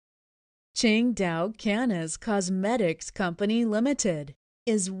Qingdao Cannes Cosmetics Co Limited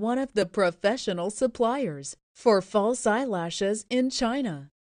is one of the professional suppliers for false eyelashes in China.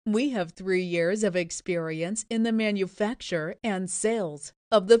 We have 3 years of experience in the manufacture and sales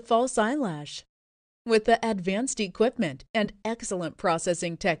of the false eyelash. With the advanced equipment and excellent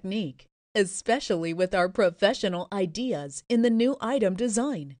processing technique, especially with our professional ideas in the new item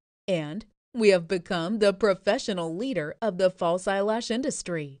design, and we have become the professional leader of the false eyelash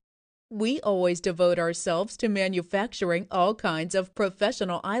industry. We always devote ourselves to manufacturing all kinds of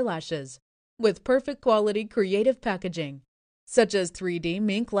professional eyelashes with perfect quality creative packaging, such as 3D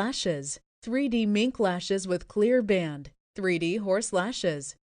mink lashes, 3D mink lashes with clear band, 3D horse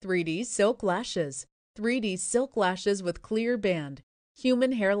lashes, 3D silk lashes, 3D silk lashes with clear band,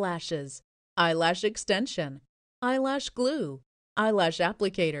 human hair lashes, eyelash extension, eyelash glue, eyelash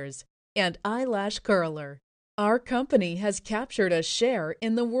applicators, and eyelash curler. Our company has captured a share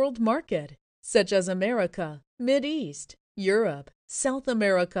in the world market, such as America, Mid-East, Europe, South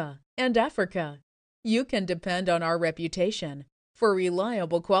America, and Africa. You can depend on our reputation for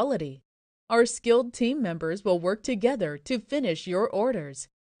reliable quality. Our skilled team members will work together to finish your orders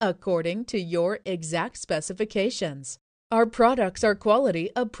according to your exact specifications. Our products are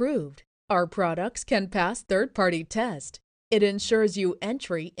quality approved. Our products can pass third-party test. It ensures you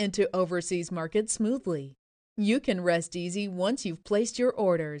entry into overseas markets smoothly. You can rest easy once you've placed your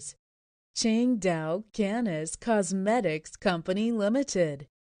orders. Qingdao Cannes Cosmetics Co Limited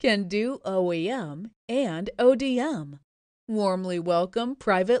can do OEM and ODM. Warmly welcome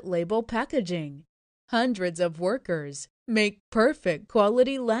private label packaging. Hundreds of workers make perfect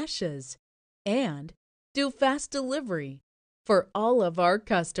quality lashes and do fast delivery for all of our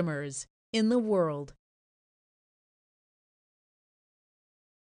customers in the world.